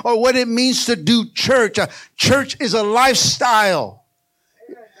church or what it means to do church. Church is a lifestyle.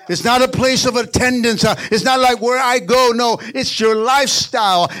 It's not a place of attendance. It's not like where I go. No, it's your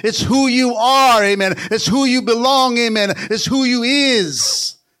lifestyle. It's who you are. Amen. It's who you belong. Amen. It's who you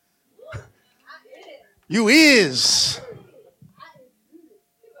is. You is.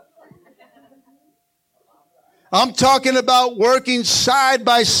 I'm talking about working side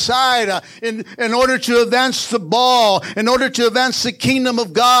by side in order to advance the ball, in order to advance the kingdom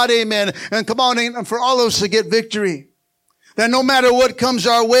of God. Amen. And come on, and for all of us to get victory. That no matter what comes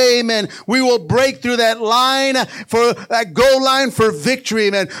our way, amen, we will break through that line, for that goal line for victory,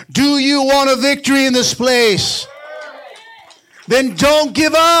 amen. Do you want a victory in this place? Then don't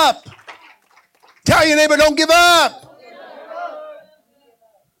give up. Tell your neighbor, don't give up.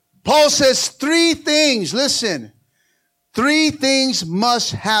 Paul says 3 things, listen, 3 things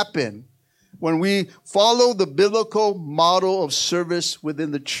must happen when we follow the biblical model of service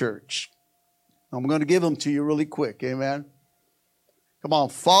within the church. I'm going to give them to you really quick, amen. Come on,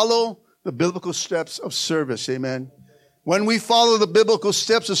 follow the biblical steps of service, amen. When we follow the biblical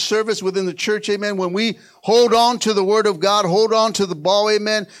steps of service within the church, amen, when we hold on to the Word of God, hold on to the ball,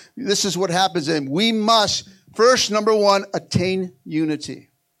 amen, this is what happens, and we must, first, number 1, attain unity.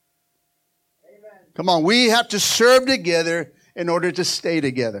 Amen. Come on, we have to serve together in order to stay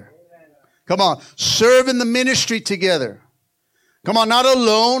together. Amen. Come on, serve in the ministry together. Come on, not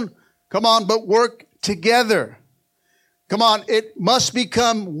alone, come on, but work together. Come on, it must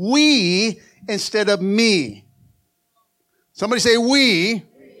become we instead of me. Somebody say we.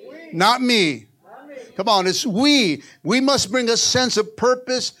 Not me. Come on, it's we. We must bring a sense of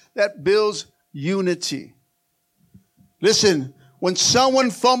purpose that builds unity. Listen, when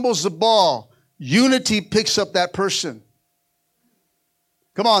someone fumbles the ball, unity picks up that person.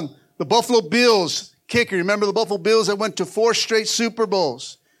 Come on, the Buffalo Bills kicker. Remember the Buffalo Bills that went to 4 straight Super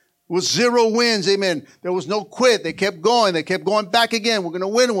Bowls? It was 0 wins, amen. There was no quit. They kept going. They kept going back again. We're going to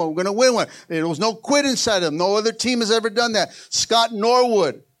win one. We're going to win one. There was no quit inside of them. No other team has ever done that. Scott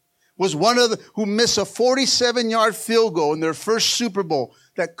Norwood was one of the who missed a 47-yard field goal in their first Super Bowl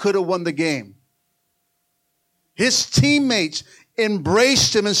that could have won the game. His teammates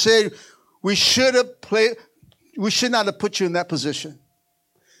embraced him and said, we should not have put you in that position.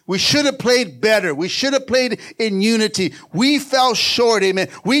 We should have played better. We should have played in unity. We fell short, amen.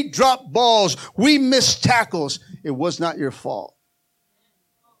 We dropped balls. We missed tackles. It was not your fault.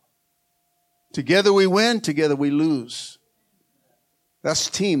 Together we win, together we lose. That's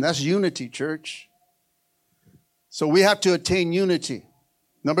team. That's unity, church. So we have to attain unity.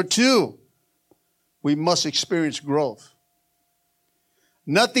 Number 2, we must experience growth.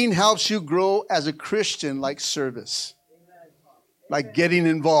 Nothing helps you grow as a Christian like service, like getting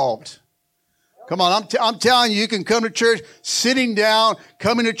involved. Come on, I'm telling you, you can come to church sitting down,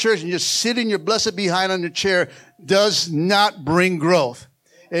 coming to church and just sitting your blessed behind on your chair does not bring growth.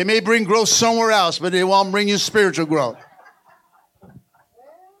 It may bring growth somewhere else, but it won't bring you spiritual growth.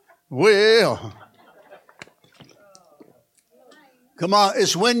 Well, come on,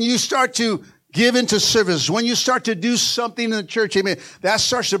 it's when you start to give into service, when you start to do something in the church, amen, that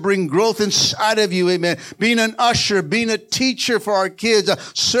starts to bring growth inside of you, amen. Being an usher, being a teacher for our kids,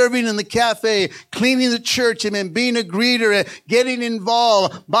 serving in the cafe, cleaning the church, amen, being a greeter, getting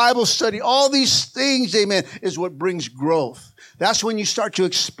involved, Bible study, all these things, amen, is what brings growth. That's when you start to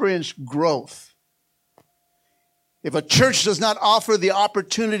experience growth. If a church does not offer the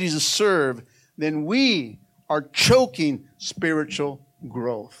opportunities to serve, then we are choking spiritual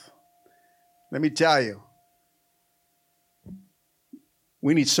growth. Let me tell you,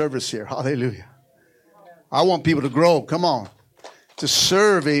 we need service here. Hallelujah. I want people to grow. Come on. To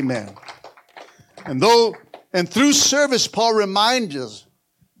serve. Amen. And through service, Paul reminds us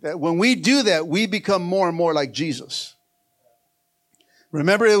that when we do that, we become more and more like Jesus.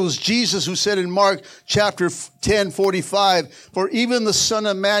 Remember, it was Jesus who said in Mark chapter 10:45, for even the Son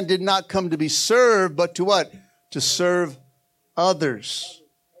of Man did not come to be served, but to what? To serve others.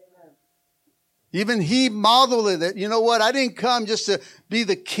 Even he modeled it that, you know what? I didn't come just to be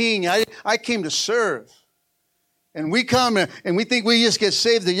the king. I came to serve. And we come and we think we just get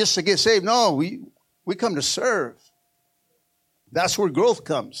saved just to get saved. No, we come to serve. That's where growth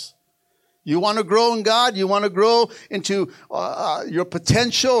comes. You want to grow in God? You want to grow into your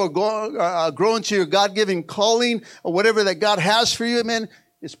potential or grow into your God-given calling or whatever that God has for you, amen?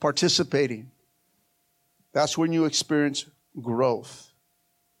 It's participating. That's when you experience growth.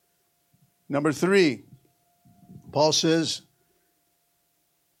 Number 3, Paul says,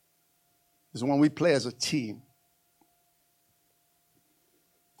 is when we play as a team.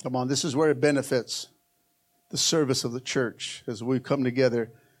 Come on, this is where it benefits the service of the church as we come together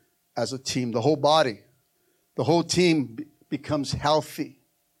as a team, the whole body. The whole team becomes healthy.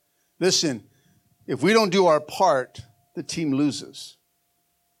 Listen, if we don't do our part, the team loses.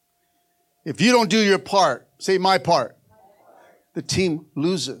 If you don't do your part, say my part, the team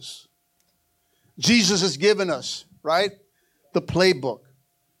loses. Jesus has given us, right, the playbook.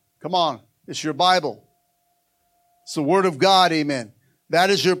 Come on, it's your Bible. It's the Word of God, amen. That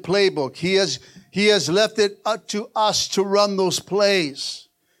is your playbook. He has left it up to us to run those plays.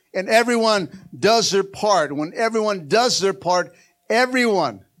 And everyone does their part. When everyone does their part,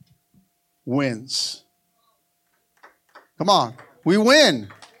 everyone wins. Come on, we win.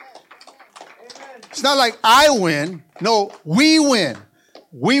 It's not like I win. No, we win.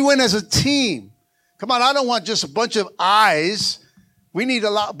 We win as a team. Come on, I don't want just a bunch of I's. We need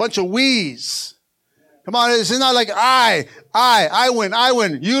a bunch of we's. Come on, it's not like I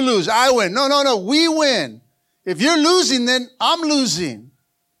win, you lose, I win. No, we win. If you're losing, then I'm losing.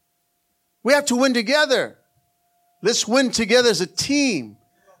 We have to win together. Let's win together as a team.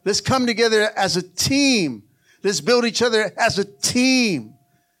 Let's come together as a team. Let's build each other as a team.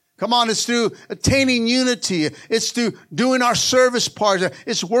 Come on, it's through attaining unity. It's through doing our service parts.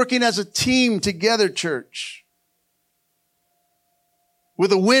 It's working as a team together, church.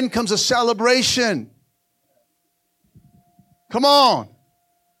 With a win comes a celebration. Come on.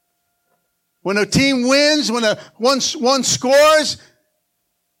 When a team wins, when one scores,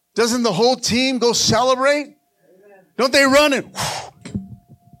 doesn't the whole team go celebrate? Amen. Don't they run and...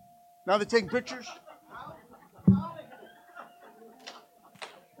 Now they're taking pictures.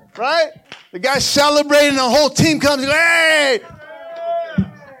 Right? The guy's celebrating, the whole team comes, hey!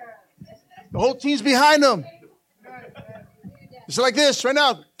 The whole team's behind him. It's like this right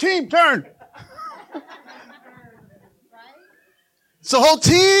now. Team, turn. It's the whole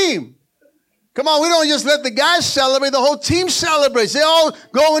team. Come on, we don't just let the guys celebrate. The whole team celebrates. They all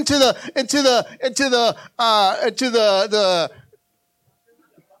go into the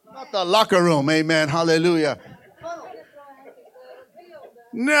not the locker room. Amen. Hallelujah.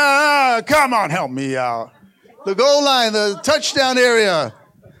 No, come on, help me out. The goal line, the touchdown area.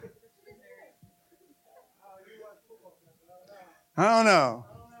 I don't know.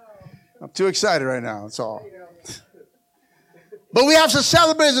 I'm too excited right now. That's all. But we have to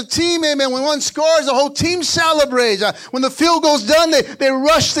celebrate as a team, amen. When one scores, the whole team celebrates. When the field goal's done, they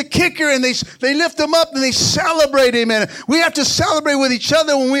rush the kicker and they lift them up and they celebrate, amen. We have to celebrate with each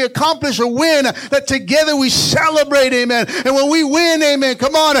other when we accomplish a win, that together we celebrate, amen. And when we win, amen,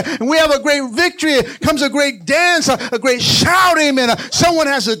 come on, and we have a great victory, comes a great dance, a great shout, amen. Someone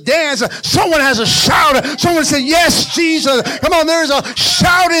has a dance, someone has a shout, someone said, yes, Jesus. Come on, there's a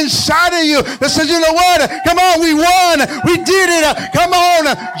shout inside of you that says, you know what? Come on, we won, we did it. Come on,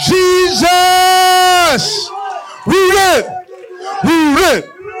 Jesus! We win! We win!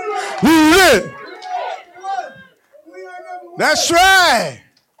 We win! That's right.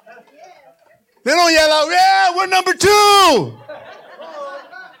 They don't yell out, yeah, we're number 2.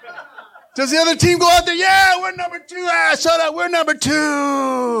 Does the other team go out there, yeah, we're number 2. I saw that, we're number 2.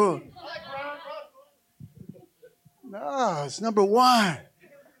 No, it's number 1.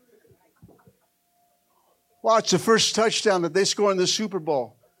 Watch the first touchdown that they score in the Super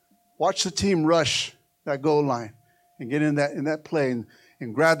Bowl. Watch the team rush that goal line and get in that play and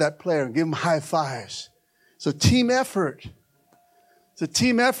grab that player and give them high fives. It's a team effort. It's a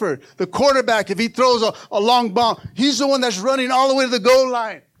team effort. The quarterback, if he throws a long ball, he's the one that's running all the way to the goal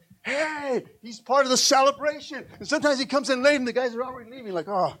line. Hey, he's part of the celebration. And sometimes he comes in late and the guys are already leaving like,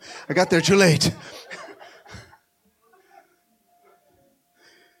 oh, I got there too late.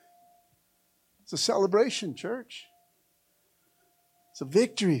 It's a celebration, church. It's a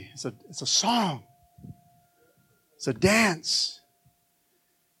victory. It's a song. It's a dance.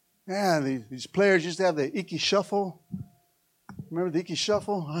 Man, these players used to have the Iki Shuffle. Remember the Iki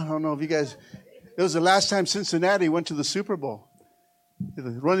Shuffle? I don't know if you guys... It was the last time Cincinnati went to the Super Bowl.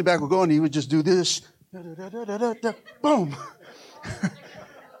 The running back would go and he would just do this. Boom.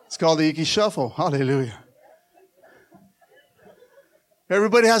 It's called the Iki Shuffle. Hallelujah.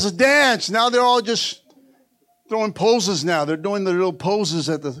 Everybody has a dance. Now they're all just throwing poses now. They're doing the little poses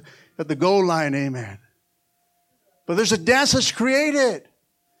at the goal line. Amen. But there's a dance that's created.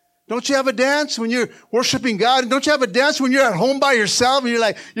 Don't you have a dance when you're worshiping God? Don't you have a dance when you're at home by yourself and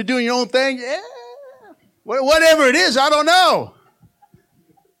you're doing your own thing? Yeah. Whatever it is, I don't know.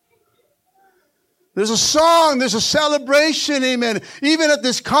 There's a song, there's a celebration, amen. Even at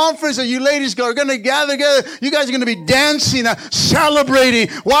this conference that you ladies are going to gather together, you guys are going to be dancing, celebrating.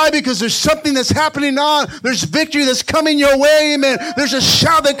 Why? Because there's something that's happening on. There's victory that's coming your way, amen. There's a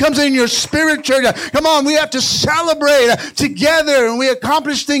shout that comes in your spirit, church. Come on, we have to celebrate together and we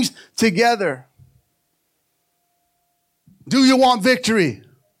accomplish things together. Do you want victory?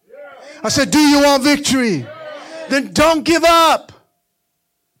 I said, do you want victory? Then don't give up.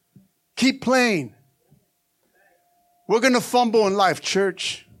 Keep playing. We're going to fumble in life,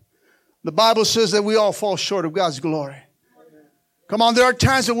 church. The Bible says that we all fall short of God's glory. Come on, there are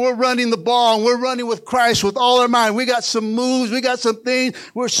times that we're running the ball and we're running with Christ with all our mind. We got some moves, we got some things,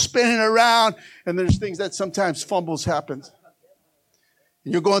 we're spinning around, and there's things that sometimes fumbles happen.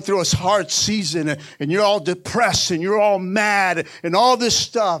 And you're going through a hard season and you're all depressed and you're all mad and all this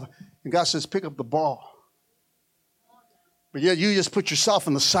stuff. And God says, pick up the ball. But yet you just put yourself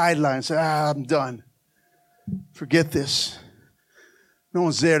on the sideline and say, I'm done. Forget this. No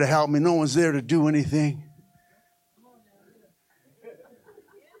one's there to help me. No one's there to do anything.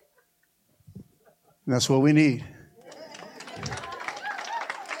 And that's what we need.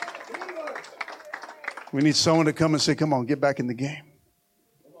 We need someone to come and say, come on, get back in the game.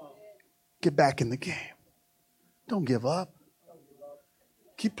 Get back in the game. Don't give up.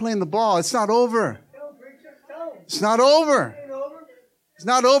 Keep playing the ball. It's not over. It's not over. It's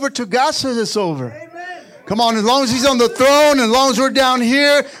not over till God says it's over. Come on, as long as He's on the throne, as long as we're down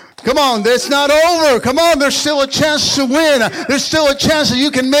here, come on, it's not over. Come on, there's still a chance to win. There's still a chance that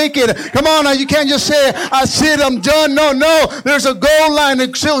you can make it. Come on, you can't just say, I said I'm done. No, there's a goal line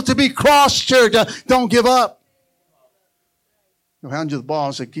that's still to be crossed, church. Don't give up. He'll hand you the ball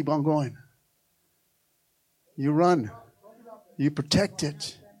and say, keep on going. You run. You protect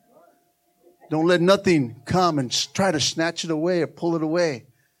it. Don't let nothing come and try to snatch it away or pull it away.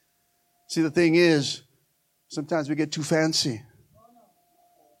 See, the thing is, sometimes we get too fancy.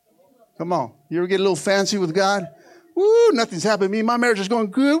 Come on. You ever get a little fancy with God? Woo, nothing's happening to me. My marriage is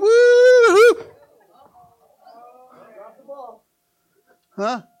going good. Woo!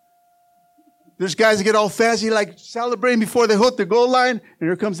 Huh? There's guys that get all fancy, like celebrating before they hit the goal line, and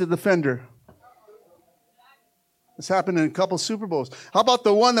here comes the defender. It's happened in a couple Super Bowls. How about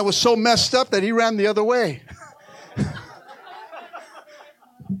the one that was so messed up that he ran the other way?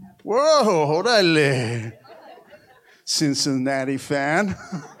 Whoa, orale. Cincinnati fan.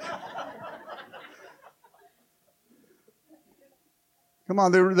 Come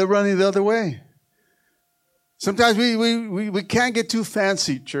on, they're running the other way. Sometimes we can't get too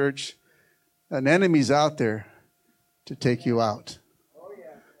fancy, church. An enemy's out there to take you out.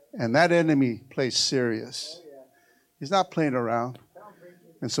 And that enemy plays serious. He's not playing around.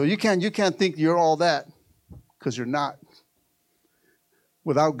 And so you can't think you're all that, because you're not.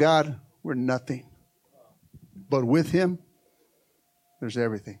 Without God, we're nothing. But with Him, there's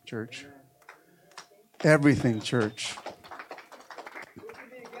everything, church. Everything, church.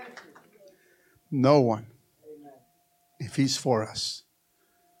 No one. If He's for us.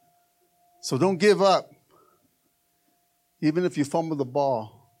 So don't give up. Even if you fumble the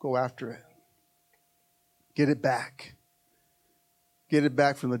ball, go after it. Get it back. Get it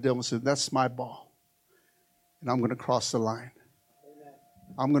back from the devil and say, that's my ball. And I'm going to cross the line. Amen.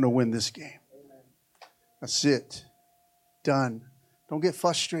 I'm going to win this game. Amen. That's it. Done. Don't get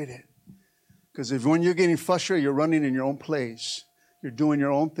frustrated. Because if when you're getting frustrated, you're running in your own place. You're doing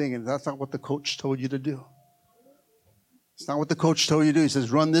your own thing, and that's not what the coach told you to do. It's not what the coach told you to do. He says,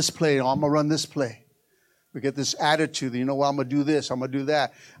 run this play. Oh, I'm going to run this play. We get this attitude that, you know what, I'm going to do this. I'm going to do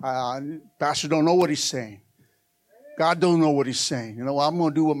that. Pastor don't know what he's saying. God don't know what He's saying. You know what, I'm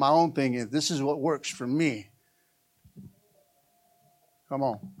going to do what my own thing is. This is what works for me. Come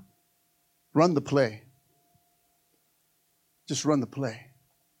on. Run the play. Just run the play.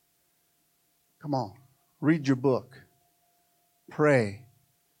 Come on. Read your book. Pray.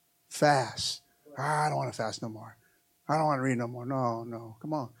 Fast. I don't want to fast no more. I don't want to read no more. No.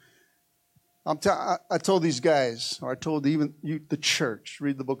 Come on. I told these guys, or I told even you, the church,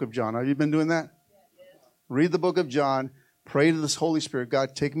 read the book of John. Have you been doing that? Read the book of John. Pray to this Holy Spirit.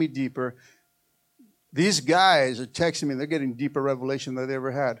 God, take me deeper. These guys are texting me. They're getting deeper revelation than they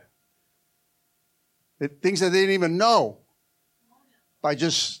ever had. Things that they didn't even know. By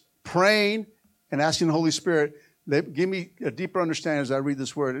just praying and asking the Holy Spirit, they give me a deeper understanding as I read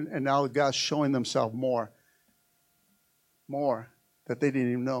this word. And now God's showing themselves more that they didn't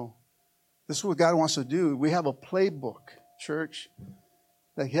even know. This is what God wants to do. We have a playbook, church,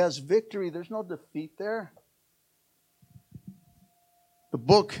 that has victory. There's no defeat there. The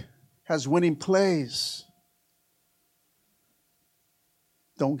book has winning plays.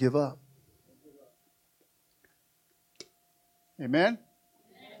 Don't give up. Amen?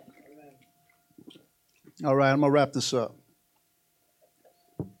 All right, I'm going to wrap this up.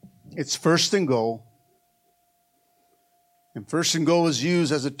 It's first and goal. And first and goal is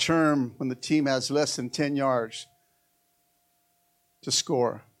used as a term when the team has less than 10 yards to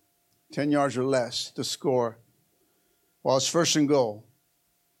score. 10 yards or less to score. Well, it's first and goal.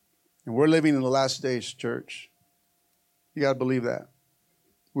 And we're living in the last days, church. You got to believe that.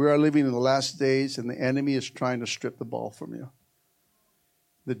 We are living in the last days, and the enemy is trying to strip the ball from you.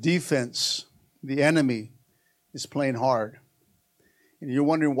 The defense, the enemy, is playing hard. And you're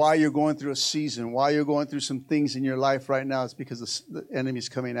wondering why you're going through a season, why you're going through some things in your life right now. It's because the enemy's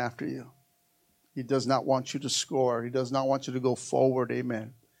coming after you. He does not want you to score. He does not want you to go forward.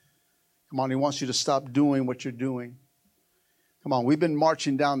 Amen. Come on, he wants you to stop doing what you're doing. Come on, we've been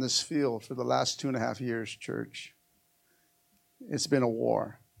marching down this field for the last 2.5 years, church. It's been a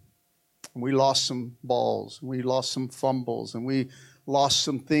war. We lost some balls. We lost some fumbles. And we lost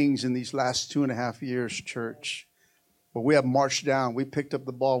some things in these last 2.5 years, church. But we have marched down. We picked up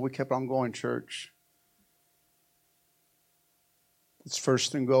the ball. We kept on going, church. It's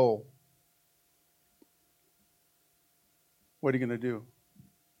first and goal. What are you going to do?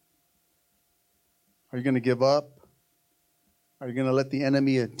 Are you going to give up? Are you going to let the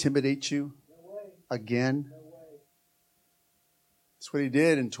enemy intimidate you again? That's what he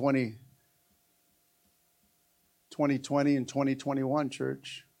did in 2020 and 2021,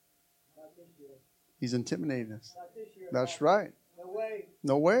 church. He's intimidating us. That's right. No way.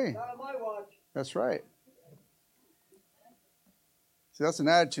 No way. Not on my watch. That's right. See, that's an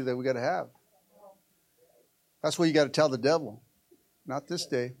attitude that we got to have. That's what you got to tell the devil. Not this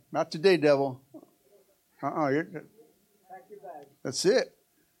day. Not today, devil. Pack your bag. That's it.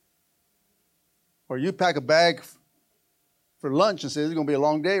 Or you pack a bag for lunch and say, it's going to be a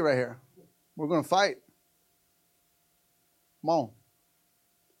long day right here. We're going to fight. Come on.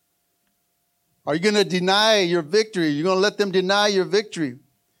 Are you going to deny your victory? You're going to let them deny your victory?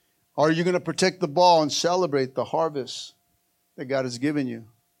 Or are you going to protect the ball and celebrate the harvest that God has given you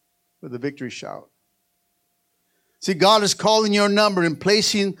with a victory shout? See, God is calling your number and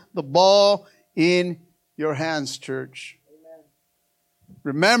placing the ball in your hands, church. Amen.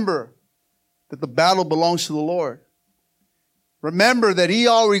 Remember that the battle belongs to the Lord. Remember that He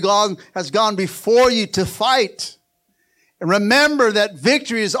already has gone before you to fight. And remember that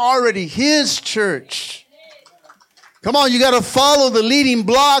victory is already His, church. Come on, you got to follow the leading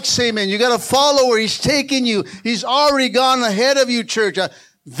blocks, amen. You got to follow where He's taking you. He's already gone ahead of you, church.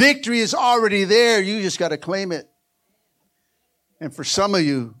 Victory is already there. You just got to claim it. And for some of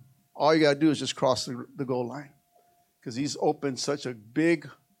you, all you got to do is just cross the goal line. Because He's opened such a big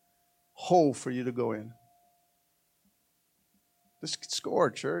hole for you to go in. Just score,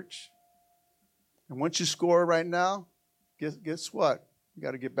 church. And once you score right now, guess what? You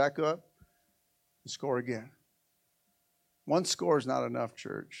got to get back up and score again. One score is not enough,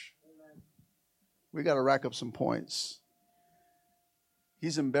 church. We got to rack up some points.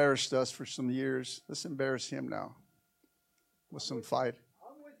 He's embarrassed us for some years. Let's embarrass Him now with some fight.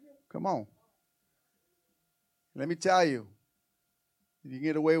 Come on. Let me tell you, if you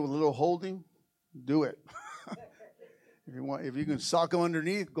get away with a little holding, do it. If you can sock Him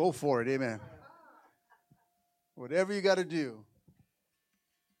underneath, go for it. Amen. Whatever you got to do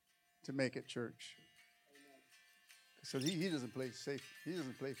to make it, church. So he doesn't play safe. He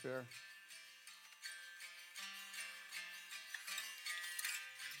doesn't play fair.